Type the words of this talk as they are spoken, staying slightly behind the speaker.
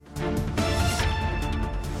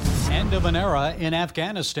end of an era in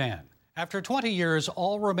Afghanistan. After 20 years,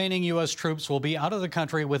 all remaining U.S. troops will be out of the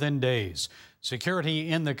country within days. Security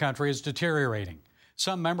in the country is deteriorating.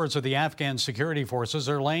 Some members of the Afghan security forces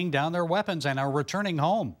are laying down their weapons and are returning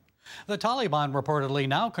home. The Taliban reportedly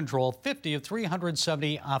now control 50 of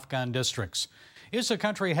 370 Afghan districts. Is the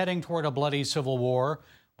country heading toward a bloody civil war?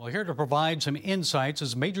 Well, here to provide some insights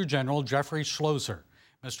is Major General Jeffrey Schloesser.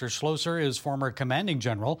 Mr. Schloesser is former commanding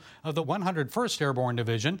general of the 101st Airborne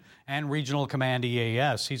Division and Regional Command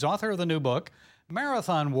EAS. He's author of the new book,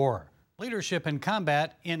 Marathon War, Leadership in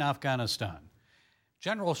Combat in Afghanistan.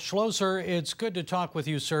 General Schloesser, it's good to talk with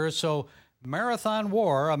you, sir. So, Marathon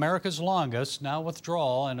War, America's longest, now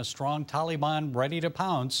withdrawal, and a strong Taliban ready to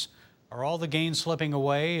pounce. Are all the gains slipping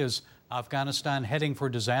away? Is Afghanistan heading for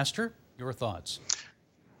disaster? Your thoughts?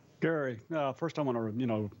 Gary, first I want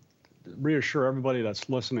to, reassure everybody that's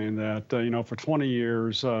listening that, for 20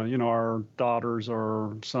 years, our daughters,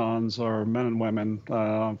 our sons, our men and women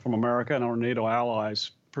from America and our NATO allies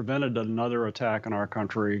prevented another attack on our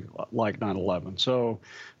country like 9/11. So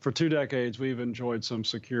for 2 decades, we've enjoyed some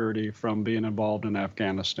security from being involved in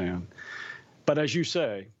Afghanistan. But as you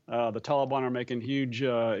say, the Taliban are making huge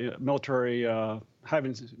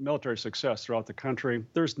having military success throughout the country.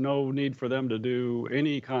 There's no need for them to do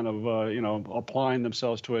any kind of, applying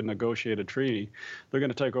themselves to a negotiated treaty. They're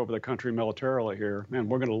going to take over the country militarily here, and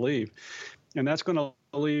we're going to leave. And that's going to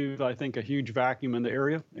leave, I think, a huge vacuum in the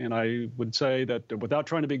area. And I would say that without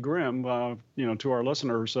trying to be grim, to our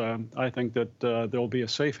listeners, I think that there'll be a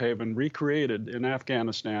safe haven recreated in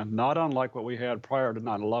Afghanistan, not unlike what we had prior to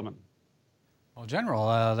 9/11. Well,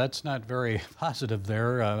 General, that's not very positive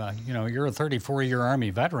there. You're a 34-year Army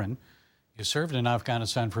veteran. You served in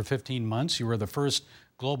Afghanistan for 15 months. You were the first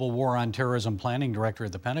Global War on Terrorism Planning Director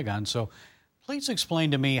at the Pentagon. So please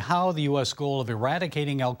explain to me how the U.S. goal of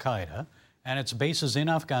eradicating al-Qaeda and its bases in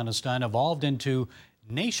Afghanistan evolved into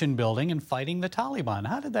nation building and fighting the Taliban.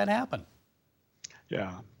 How did that happen?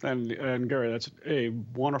 Yeah, and Gary, that's a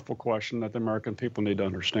wonderful question that the American people need to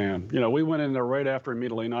understand. We went in there right after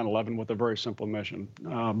immediately 9/11 with a very simple mission: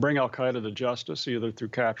 bring al-Qaeda to justice, either through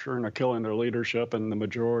capturing or killing their leadership and the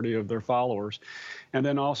majority of their followers, and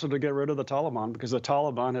then also to get rid of the Taliban, because the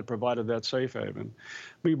Taliban had provided that safe haven.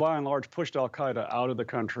 We, by and large, pushed al-Qaeda out of the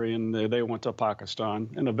country, and they went to Pakistan.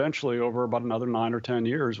 And eventually, over about another 9 or 10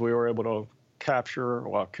 years, we were able to capture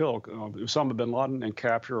or kill Osama bin Laden and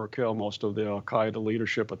capture or kill most of the al-Qaeda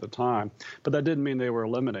leadership at the time. But that didn't mean they were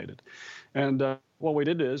eliminated. And what we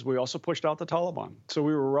did is we also pushed out the Taliban. So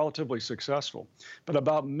we were relatively successful. But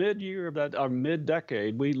about mid-year of that,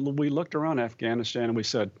 mid-decade, we looked around Afghanistan and we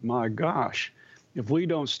said, my gosh, if we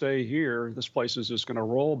don't stay here, this place is just going to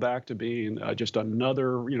roll back to being just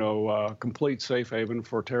another, complete safe haven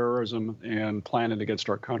for terrorism and planning against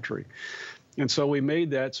our country. And so we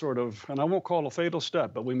made that sort of, and I won't call it a fatal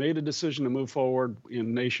step, but we made a decision to move forward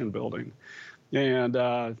in nation building. And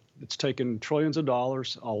it's taken trillions of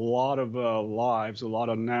dollars, a lot of lives, a lot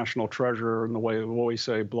of national treasure in the way what we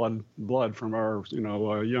say, blood from our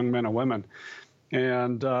young men and women,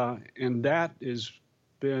 and that is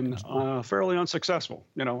been fairly unsuccessful.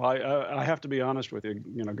 I have to be honest with you,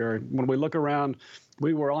 Gary. When we look around,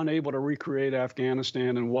 we were unable to recreate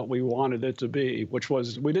Afghanistan and what we wanted it to be, which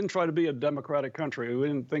was, we didn't try to be a democratic country. We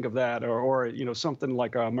didn't think of that, or something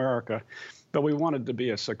like America, but we wanted to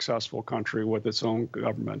be a successful country with its own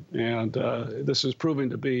government. And this is proving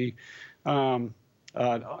to be,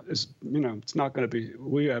 it's not going to be,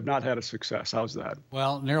 we have not had a success. How's that?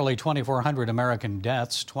 Well, nearly 2,400 American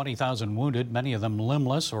deaths, 20,000 wounded, many of them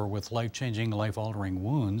limbless or with life-changing, life-altering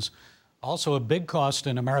wounds. Also a big cost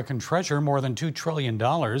in American treasure, more than $2 trillion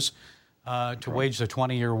to wage the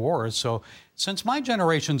 20-year war. So since my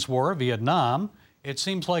generation's war, Vietnam, it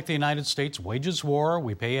seems like the United States wages war,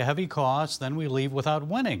 we pay a heavy cost, then we leave without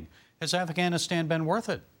winning. Has Afghanistan been worth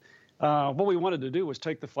it? What we wanted to do was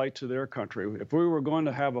take the fight to their country. If we were going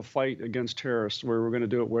to have a fight against terrorists, we were going to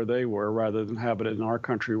do it where they were rather than have it in our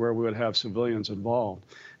country where we would have civilians involved.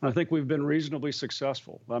 And I think we've been reasonably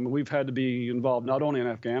successful. I mean, we've had to be involved not only in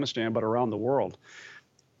Afghanistan, but around the world.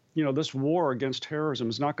 This war against terrorism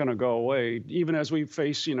is not going to go away, even as we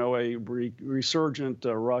face, a resurgent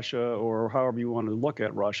Russia, or however you want to look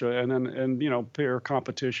at Russia, and pair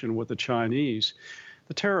competition with the Chinese.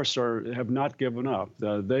 The terrorists have not given up.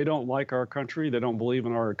 They don't like our country. They don't believe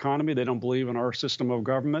in our economy. They don't believe in our system of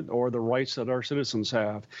government or the rights that our citizens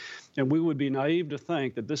have. And we would be naive to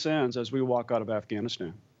think that this ends as we walk out of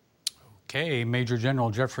Afghanistan. Okay, Major General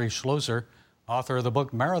Jeffrey Schloesser, author of the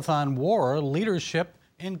book Marathon War, Leadership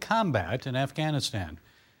in Combat in Afghanistan.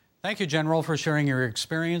 Thank you, General, for sharing your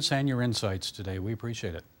experience and your insights today. We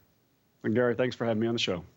appreciate it. And Gary, thanks for having me on the show.